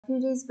few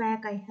days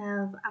back I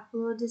have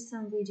uploaded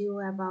some video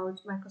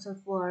about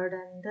Microsoft Word,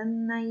 and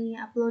then I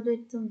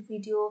uploaded some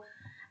video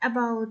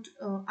about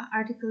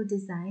article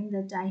design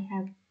that I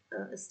have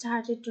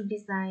started to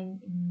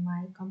design in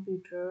my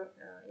computer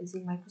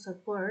using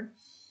Microsoft Word.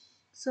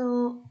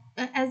 So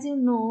as you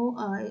know,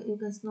 you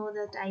guys know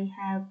that I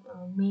have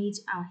made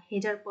a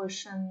header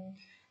portion,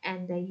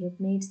 and I have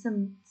made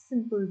some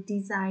simple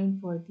design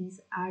for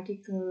these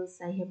articles.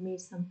 I have made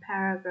some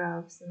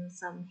paragraphs and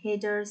some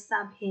headers,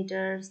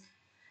 subheaders,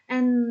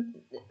 and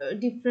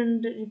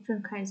different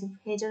kinds of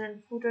header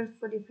and footers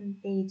for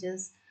different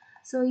pages.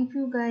 So if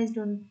you guys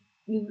don't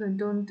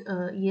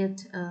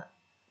yet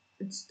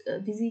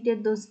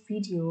visited those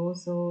videos,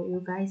 so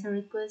you guys are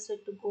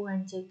requested to go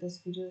and check those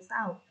videos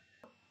out.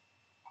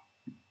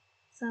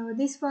 So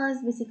this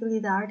was basically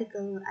the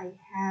article I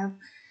have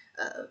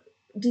uh,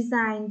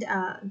 designed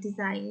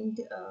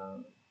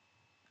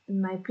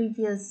in my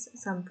previous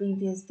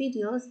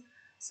videos.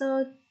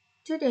 So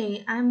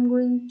today I'm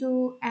going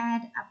to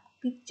add a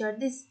picture.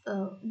 This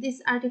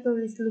article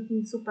is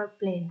looking super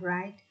plain,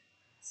 right?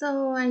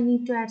 So I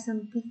need to add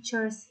some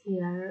pictures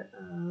here,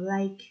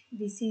 like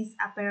this is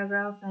a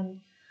paragraph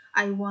and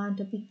I want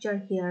a picture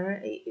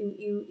here.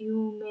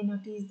 You may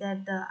notice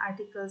that the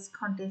articles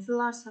contains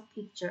lots of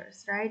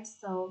pictures, right?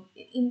 So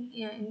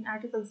in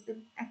articles,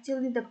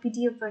 actually the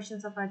PDF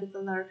versions of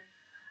article are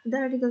the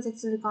articles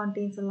actually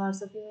contains a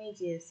lots of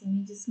images.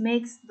 Images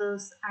makes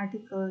those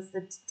articles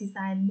that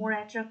design more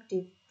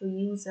attractive to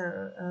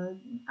user.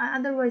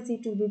 Otherwise,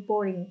 it will be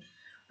boring,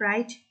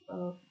 right?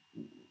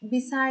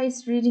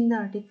 Besides reading the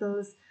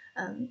articles,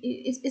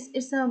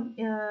 it's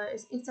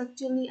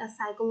actually a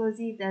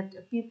psychology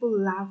that people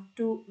love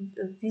to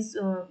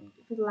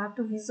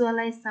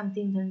visualize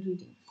something than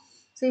reading.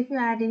 So if you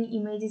add any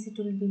images, it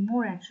will be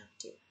more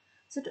attractive.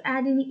 So to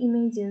add any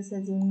images,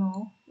 as you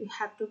know, you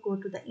have to go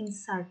to the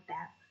insert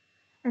tab,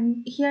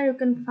 and here you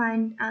can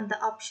find the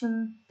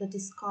option that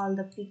is called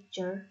the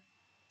picture.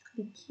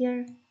 Click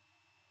here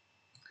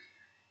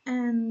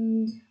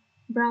and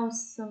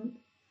browse some,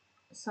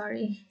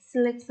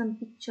 select some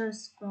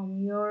pictures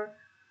from your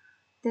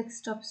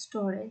desktop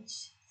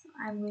storage. So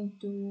I'm going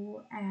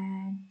to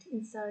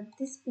insert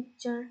this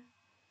picture.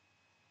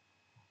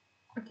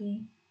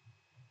 Okay,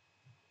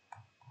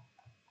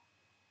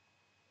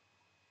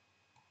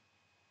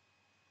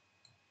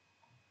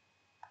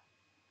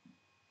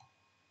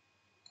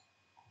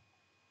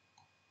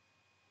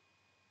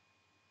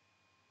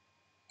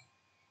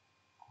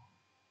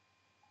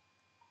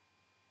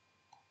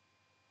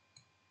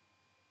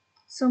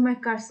 so my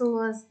cursor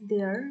was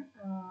there.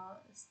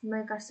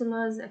 My cursor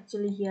was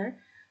actually here.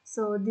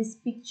 So this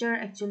picture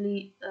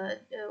actually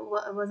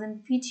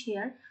wasn't fit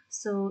here,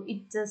 so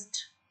it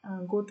just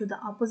go to the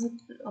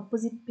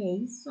opposite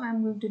page. So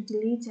I'm going to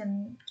delete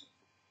and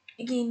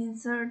again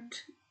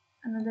insert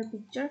another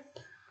picture.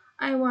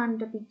 I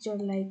want a picture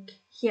like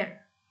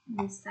here,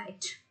 this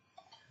side.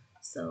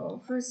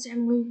 So first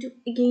I'm going to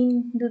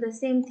again do the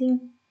same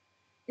thing,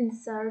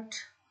 insert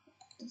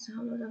the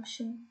download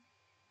option,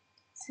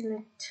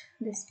 select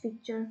this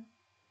picture.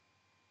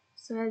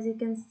 So as you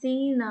can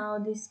see now,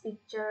 this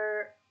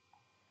picture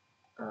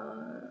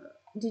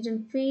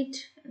didn't fit,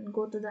 and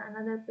go to the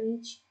another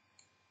page.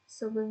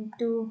 So going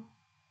to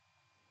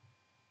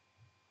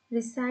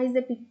resize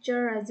the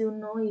picture. As you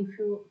know, if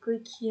you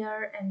click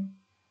here and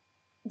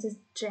just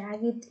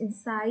drag it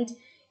inside,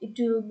 it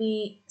will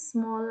be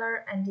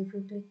smaller, and if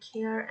you click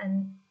here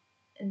and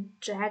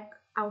drag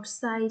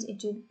outside,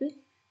 it will be,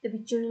 the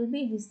picture will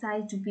be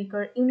resized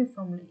bigger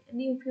uniformly.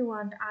 And if you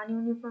want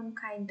ununiform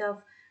kind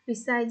of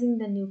resizing,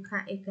 then you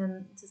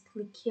can just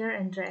click here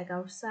and drag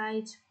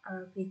outside,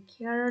 or click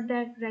here or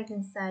drag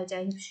inside.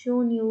 I have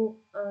shown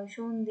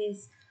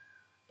this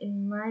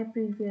in my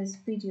previous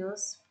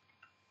videos.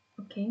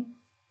 Okay,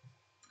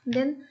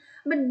 then,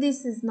 but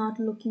this is not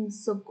looking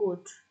so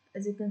good.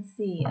 As you can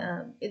see,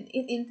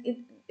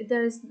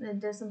 there's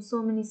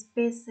so many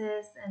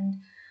spaces,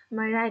 and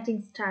my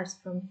writing starts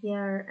from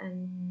here,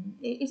 and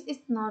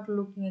it's not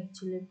looking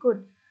actually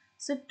good.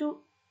 So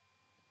to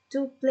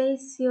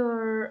place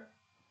your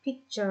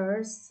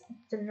pictures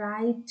the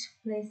right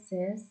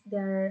places,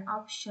 there are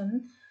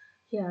option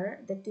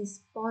here that is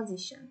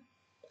position.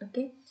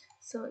 Okay,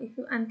 so if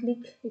you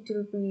unclick, it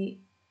will be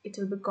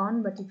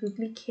gone. But if you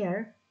click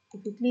here,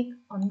 if you click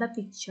on the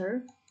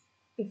picture,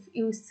 if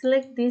you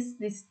select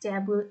this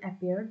tab will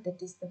appear,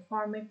 that is the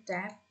format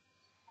tab.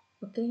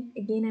 Okay,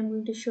 again I'm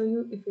going to show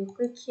you. If you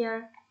click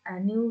here, a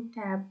new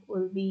tab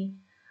will be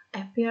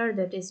appear,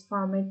 that is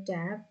format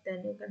tab.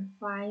 Then you can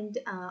find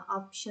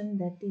option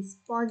that is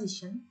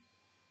position.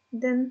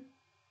 Then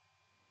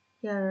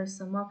here are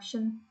some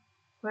option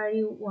where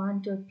you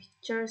want your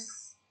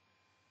pictures.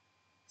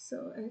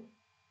 So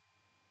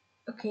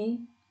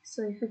okay,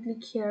 so if you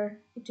click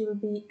here, it will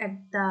be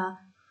at the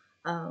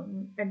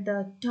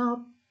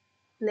top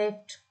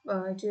left.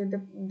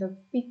 The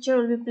picture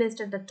will be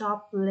placed at the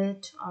top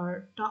left,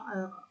 or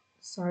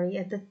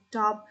at the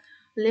top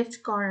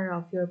left corner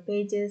of your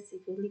pages.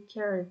 If you click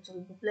here, it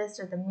will be placed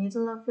at the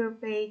middle of your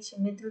page,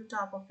 middle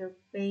top of your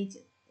page.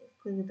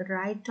 click at the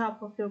right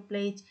top of your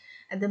page,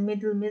 at the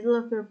middle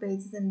of your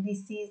pages, and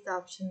this is the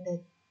option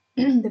that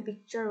the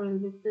picture will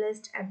be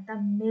placed at the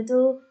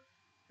middle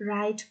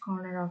right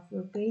corner of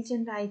your page.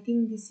 And I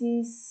think this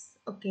is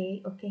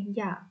okay. Okay,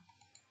 yeah,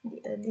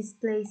 this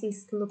place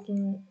is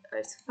looking,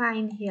 it's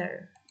fine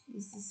here.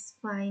 This is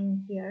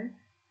fine here.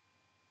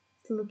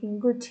 It's looking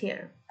good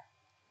here.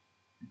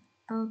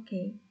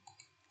 Okay,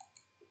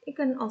 you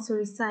can also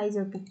resize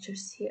your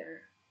pictures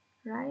here,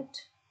 right?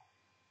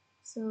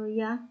 So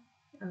yeah,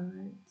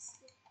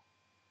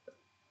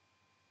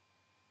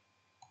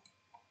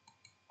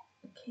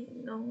 okay,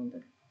 no,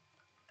 that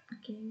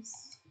okay,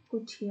 it's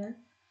good here.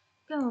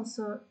 You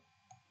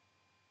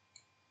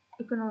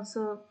can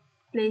also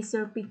place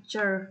your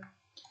picture,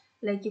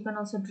 like you can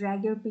also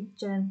drag your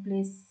picture and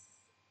place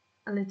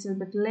a little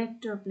bit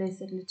left or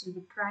place it a little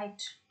bit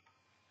right.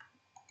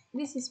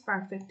 This is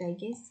perfect, I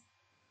guess.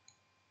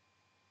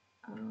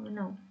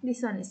 No,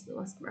 this one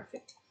was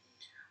perfect.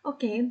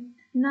 Okay,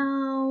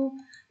 now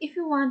if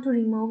you want to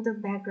remove the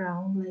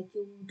background, like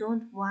you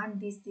don't want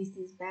this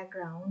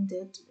background,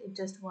 you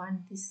just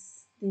want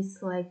this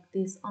like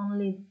this,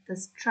 only the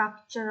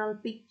structural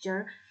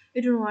picture,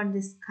 you don't want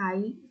the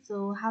sky.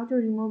 So how to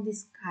remove the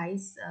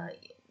skies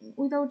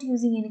without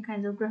using any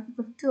kind of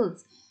graphical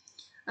tools?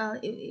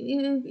 Like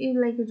you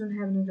don't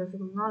have any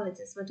graphical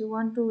knowledges, but you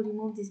want to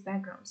remove these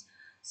backgrounds.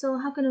 So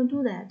how can you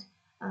do that?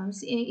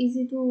 It's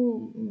easy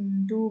to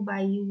do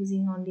by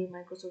using only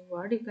Microsoft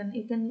Word. You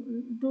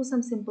can do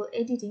some simple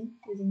editing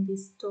using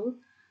this tool.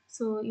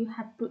 So you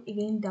have to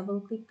again double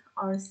click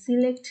or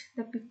select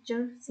the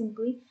picture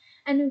simply,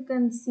 and you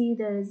can see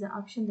there is an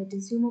option that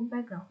is remove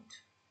background.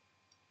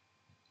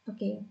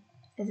 Okay,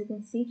 as you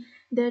can see,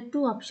 there are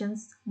two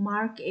options: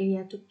 mark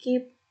area to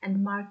keep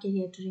and mark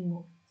area to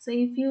remove. So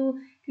if you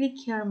click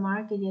here,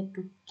 mark area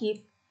to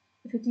keep,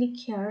 if you click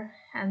here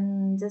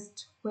and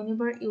just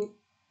whenever you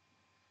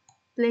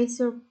place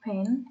your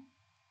pen,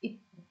 it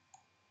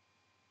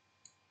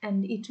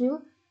and it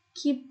will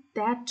keep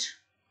that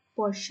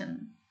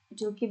portion, it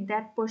will keep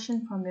that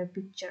portion from your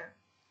picture.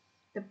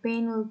 The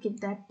pen will keep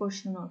that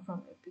portion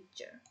from your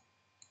picture.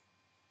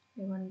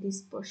 I want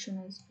this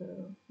portion as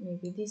well,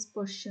 maybe this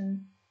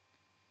portion.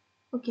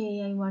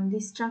 Okay, I want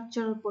this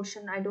structural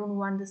portion, I don't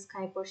want the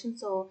sky portion,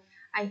 so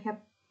I have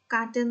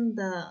cut in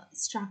the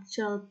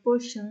structural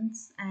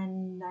portions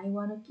and I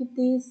want to keep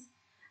this,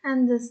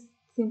 and just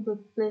simply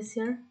place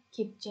here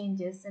keep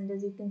changes, and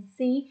as you can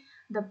see,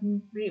 the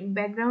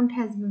background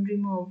has been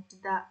removed,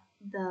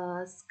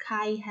 the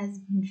sky has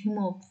been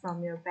removed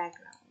from your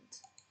background.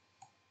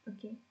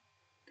 Okay,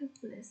 good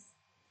place.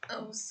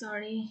 Oh,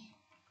 sorry.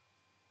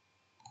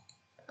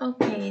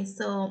 Okay,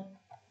 so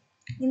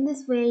in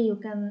this way you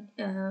can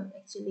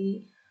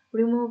actually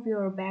remove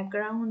your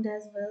background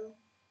as well.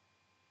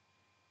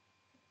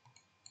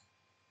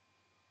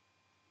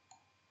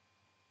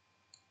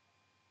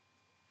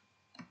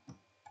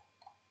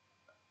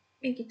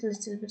 Make it a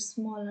little bit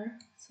smaller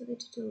so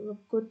that it will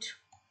look good.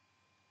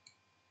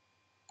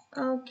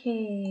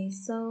 Okay,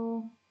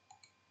 so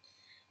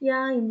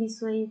yeah, in this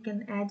way you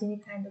can add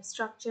any kind of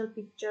structural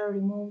picture,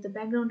 remove the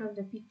background of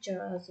the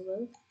picture as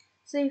well.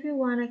 So if you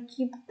want to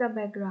keep the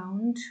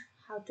background,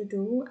 how to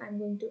do, I'm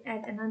going to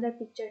add another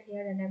picture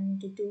here, and I'm going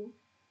to do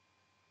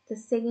the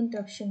second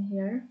option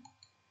here,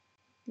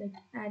 like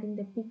adding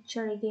the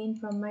picture again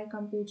from my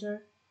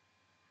computer.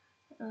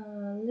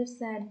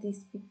 Let's add this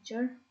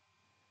picture,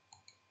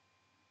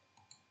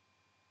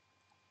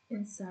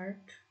 insert.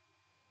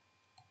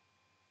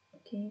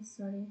 Okay,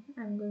 sorry,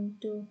 I'm going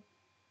to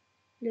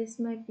place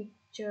my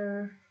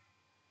picture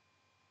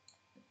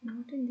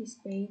not in this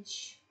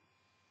page,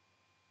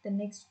 the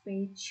next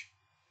page.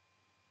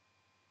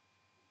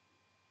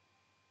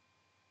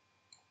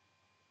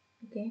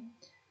 Okay,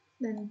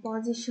 then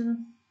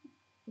position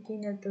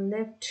again at the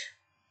left.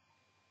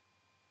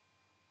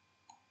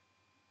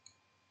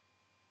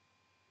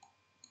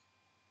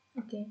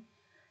 Okay,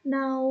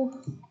 now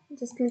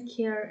just click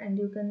here and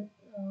you can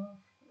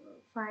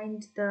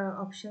find the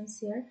options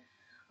here.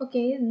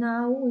 Okay,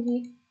 now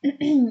we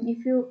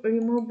if you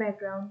remove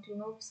background,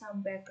 remove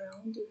some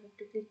background, you have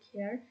to click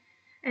here,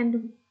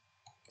 and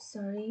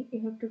sorry,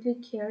 you have to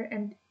click here,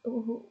 and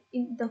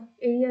in the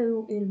area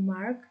you will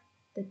mark,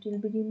 that will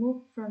be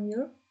removed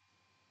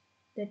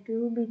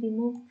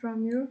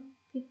from your,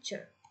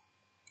 picture.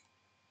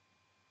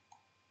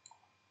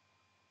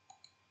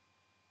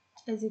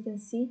 As you can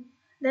see,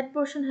 that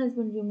portion has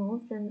been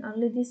removed and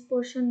only this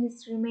portion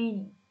is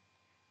remaining.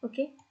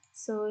 Okay,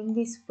 so in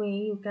this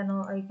way you can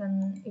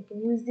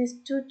use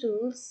these two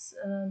tools,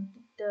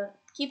 the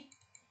keep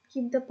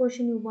the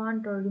portion you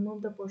want or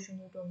remove the portion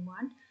you don't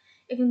want.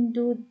 You can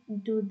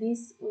do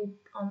this with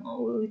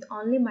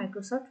only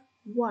Microsoft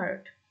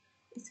Word.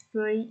 It's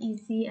very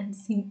easy and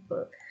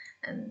simple,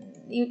 and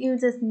you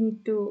just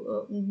need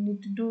to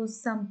do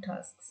some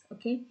tasks.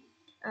 Okay,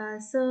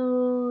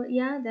 so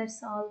yeah,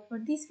 that's all for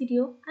this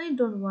video. I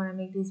don't want to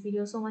make this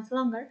video so much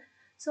longer,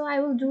 So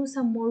I will do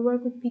some more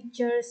work with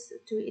pictures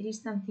to edit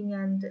something,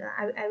 and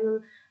I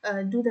will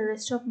do the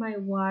rest of my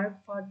work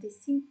for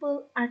this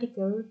simple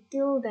article.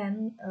 Till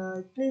then,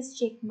 please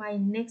check my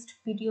next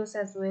videos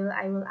as well.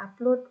 I will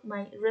upload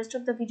my rest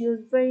of the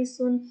videos very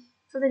soon,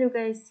 so that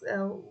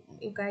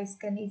you guys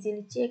can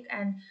easily check,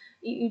 and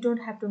you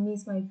don't have to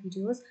miss my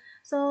videos.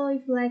 So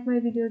if you like my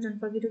videos, don't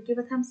forget to give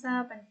a thumbs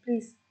up, and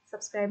please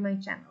subscribe my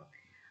channel.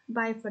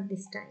 Bye for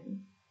this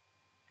time.